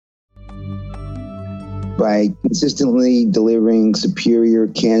by consistently delivering superior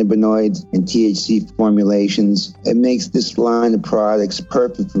cannabinoid and THC formulations, it makes this line of products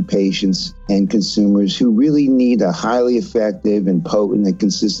perfect for patients and consumers who really need a highly effective and potent and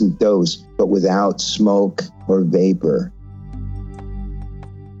consistent dose, but without smoke or vapor.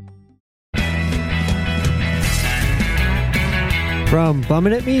 From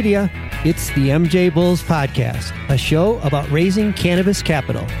Bumminett Media, it's the MJ Bulls Podcast, a show about raising cannabis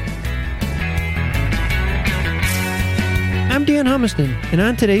capital. I'm Dan Humiston, and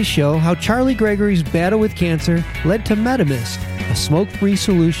on today's show, how Charlie Gregory's battle with cancer led to Metamist, a smoke-free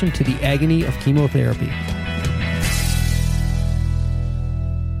solution to the agony of chemotherapy.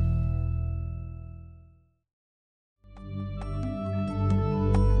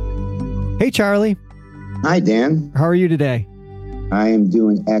 Hey, Charlie. Hi, Dan. How are you today? I am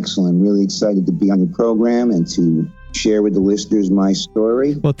doing excellent. Really excited to be on your program and to share with the listeners my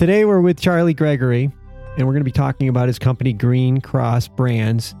story. Well, today we're with Charlie Gregory, and we're going to be talking about his company, Green Cross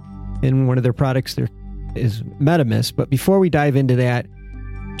Brands, and one of their products there is Metamist. But before we dive into that,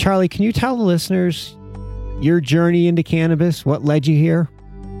 Charlie, can you tell the listeners your journey into cannabis? What led you here?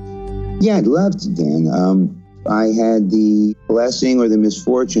 Yeah, I'd love to, Dan. I had the blessing or the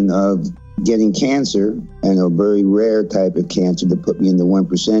misfortune of getting cancer, and a very rare type of cancer that put me in the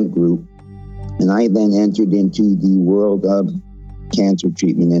 1% group. And I then entered into the world of cancer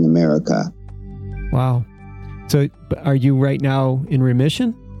treatment in America. Wow. So are you right now in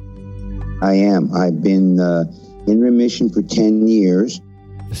remission? I am. I've been in remission for 10 years.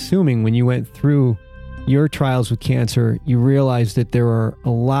 Assuming when you went through your trials with cancer, you realized that there are a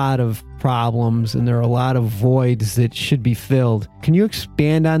lot of problems and there are a lot of voids that should be filled. Can you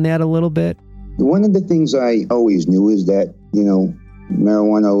expand on that a little bit? One of the things I always knew is that,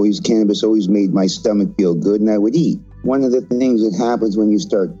 cannabis always made my stomach feel good, and I would eat. One of the things that happens when you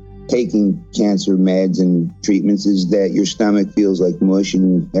start taking cancer meds and treatments is that your stomach feels like mush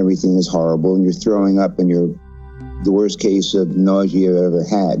and everything is horrible and you're throwing up and you're the worst case of nausea I've ever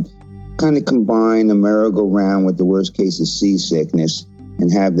had. Kind of combine a merry-go-round with the worst case of seasickness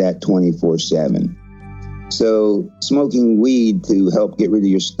and have that 24/7. So smoking weed to help get rid of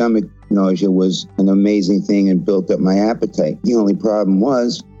your stomach nausea was an amazing thing and built up my appetite. The only problem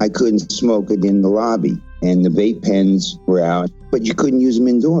was I couldn't smoke it in the lobby and the vape pens were out, but you couldn't use them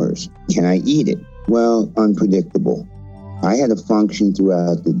indoors. Can I eat it? Well, unpredictable. I had to function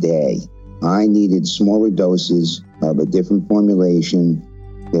throughout the day. I needed smaller doses of a different formulation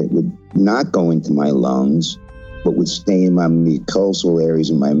that would not go into my lungs, but would stay in my mucosal areas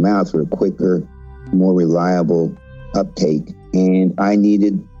in my mouth for a quicker, more reliable uptake. And I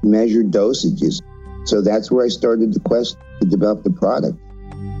needed measured dosages. So that's where I started the quest to develop the product.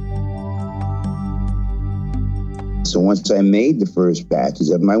 So once I made the first batches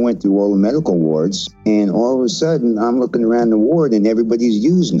of them, I went through all the medical wards, and all of a sudden I'm looking around the ward and everybody's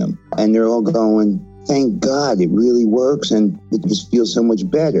using them. And they're all going, thank God, it really works, and it just feels so much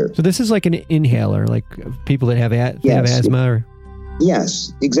better. So this is like an inhaler, like people that have asthma? Or...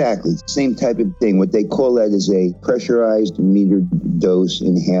 Yes, exactly. Same type of thing. What they call that is a pressurized metered dose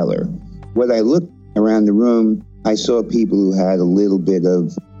inhaler. When I looked around the room, I saw people who had a little bit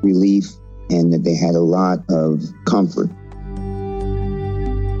of relief and that they had a lot of comfort.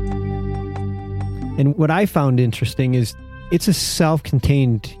 And what I found interesting is it's a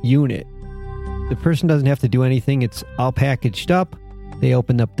self-contained unit. The person doesn't have to do anything. It's all packaged up. They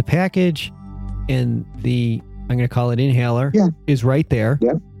open up the package and I'm going to call it inhaler, is right there.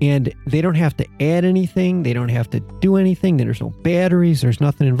 Yeah. And they don't have to add anything. They don't have to do anything. There's no batteries. There's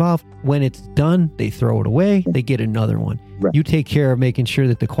nothing involved. When it's done, they throw it away. They get another one. Right. You take care of making sure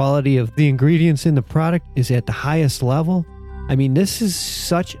that the quality of the ingredients in the product is at the highest level. I mean, this is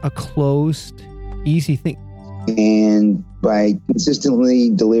such a closed, easy thing. And by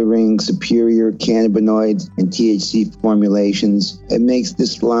consistently delivering superior cannabinoid and THC formulations, it makes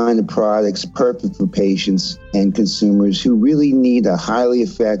this line of products perfect for patients and consumers who really need a highly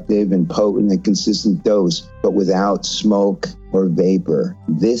effective and potent and consistent dose, but without smoke or vapor.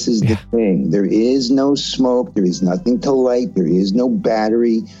 This is the thing. There is no smoke. There is nothing to light. There is no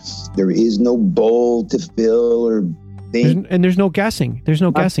battery. There is no bowl to fill or there's no guessing. There's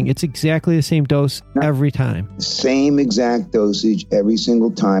no guessing. It's exactly the same dose every time. Same exact dosage every single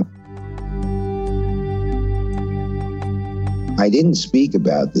time. I didn't speak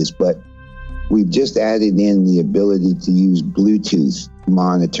about this, but we've just added in the ability to use Bluetooth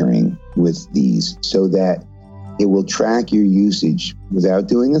monitoring with these so that it will track your usage without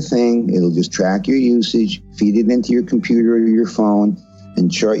doing a thing. It'll just track your usage, feed it into your computer or your phone, and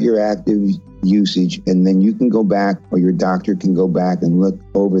chart your active usage, and then you can go back, or your doctor can go back and look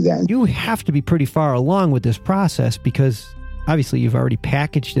over that. You have to be pretty far along with this process because obviously you've already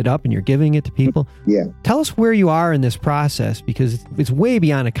packaged it up and you're giving it to people. Yeah. Tell us where you are in this process because it's way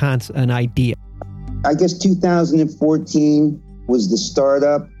beyond an idea. I guess 2014 was the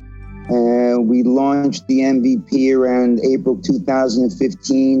startup. We launched the MVP around April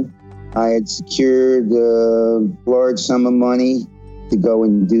 2015. I had secured a large sum of money to go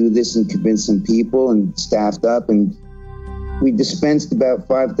and do this and convince some people, and staffed up, and we dispensed about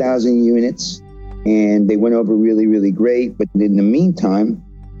 5,000 units, and they went over really, really great. But in the meantime,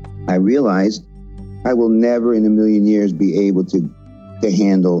 I realized I will never in a million years be able to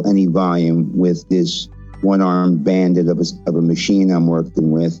handle any volume with this one-armed bandit of a machine I'm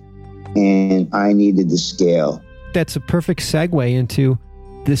working with, and I needed to scale. That's a perfect segue into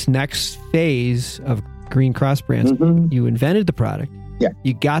this next phase of Green Cross Brands. Mm-hmm. You invented the product. Yeah.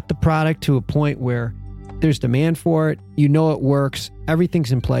 You got the product to a point where there's demand for it. You know it works.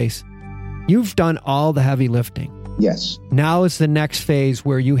 Everything's in place. You've done all the heavy lifting. Yes. Now is the next phase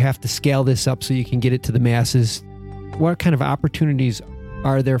where you have to scale this up so you can get it to the masses. What kind of opportunities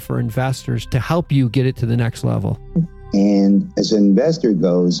are there for investors to help you get it to the next level? And as an investor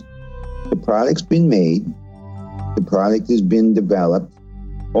goes, the product's been made. The product has been developed.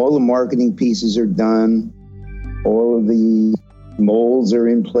 All the marketing pieces are done. All of the molds are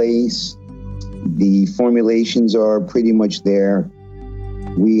in place. The formulations are pretty much there.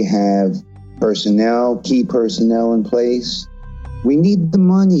 We have key personnel in place. We need the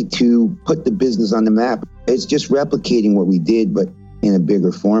money to put the business on the map. It's just replicating what we did, but in a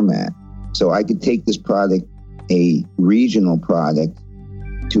bigger format. So I could take this product, a regional product,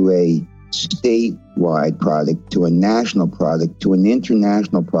 to a statewide product, to a national product, to an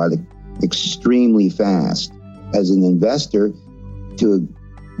international product extremely fast. As an investor, to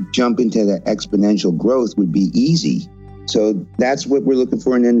jump into that exponential growth would be easy. So that's what we're looking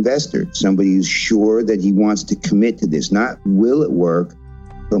for in an investor. Somebody who's sure that he wants to commit to this. Not will it work,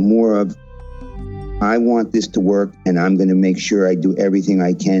 but more of, I want this to work and I'm going to make sure I do everything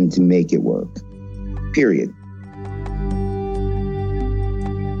I can to make it work. Period.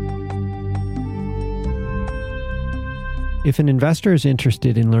 If an investor is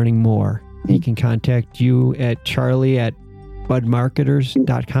interested in learning more, he can contact you at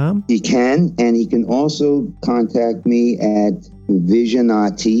charlie@budmarketers.com. He can, and he can also contact me at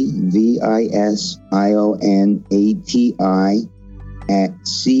Visionati, Visionati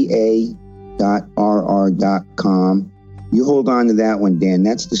 @ca.rr.com. You hold on to that one, Dan.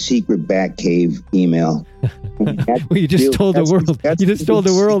 That's the secret Batcave email. Well, you just told the world. You just told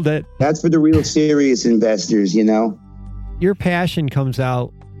the world that. That's for the real serious investors, you know? Your passion comes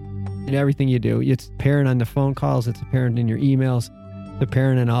out in everything you do. It's apparent on the phone calls. It's apparent in your emails. It's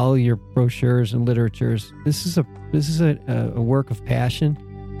apparent in all your brochures and literatures. This is a work of passion,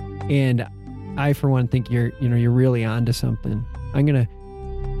 and I, for one, think you're really onto something. The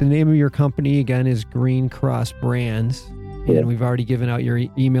name of your company again is Green Cross Brands, and we've already given out your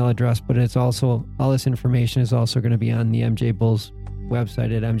email address. But it's also, all this information is also going to be on the MJ Bulls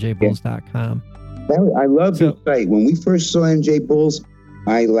website at mjbulls.com. I love the site. When we first saw MJ Bulls,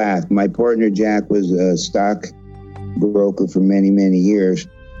 I laughed. My partner, Jack, was a stock broker for many, many years.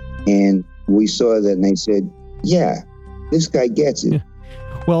 And we saw that and I said, yeah, this guy gets it.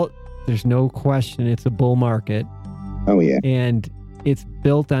 Well, there's no question it's a bull market. Oh, yeah. And it's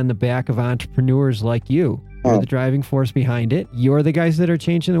built on the back of entrepreneurs like you. You're the driving force behind it. You're the guys that are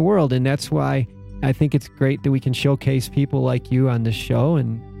changing the world. And that's why I think it's great that we can showcase people like you on this show,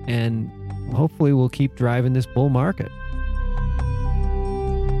 and hopefully we'll keep driving this bull market.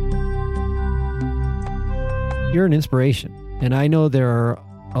 You're an inspiration. And I know there are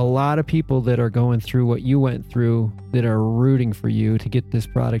a lot of people that are going through what you went through that are rooting for you to get this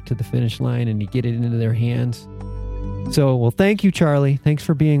product to the finish line and to get it into their hands. So, well, thank you, Charlie. Thanks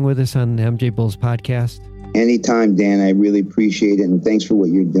for being with us on the MJ Bulls podcast. Anytime, Dan. I really appreciate it. And thanks for what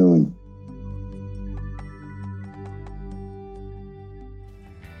you're doing.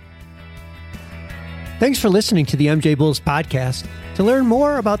 Thanks for listening to the MJ Bulls podcast. To learn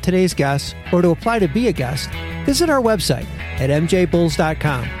more about today's guests or to apply to be a guest, visit our website at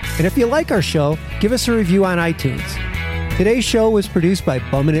mjbulls.com. And if you like our show, give us a review on iTunes. Today's show was produced by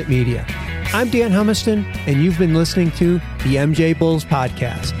Bumminit Media. I'm Dan Humiston, and you've been listening to the MJ Bulls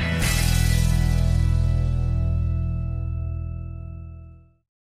podcast.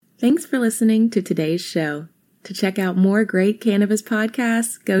 Thanks for listening to today's show. To check out more great cannabis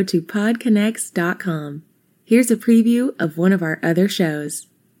podcasts, go to podconnects.com. Here's a preview of one of our other shows.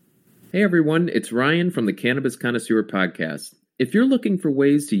 Hey everyone, it's Ryan from the Cannabis Connoisseur Podcast. If you're looking for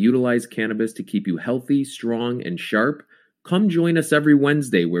ways to utilize cannabis to keep you healthy, strong, and sharp, come join us every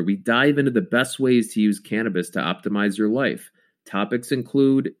Wednesday where we dive into the best ways to use cannabis to optimize your life. Topics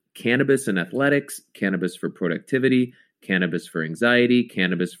include cannabis and athletics, cannabis for productivity, cannabis for anxiety,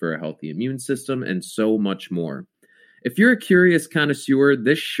 cannabis for a healthy immune system, and so much more. If you're a curious connoisseur,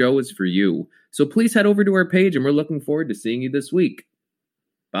 this show is for you. So please head over to our page and we're looking forward to seeing you this week.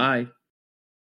 Bye.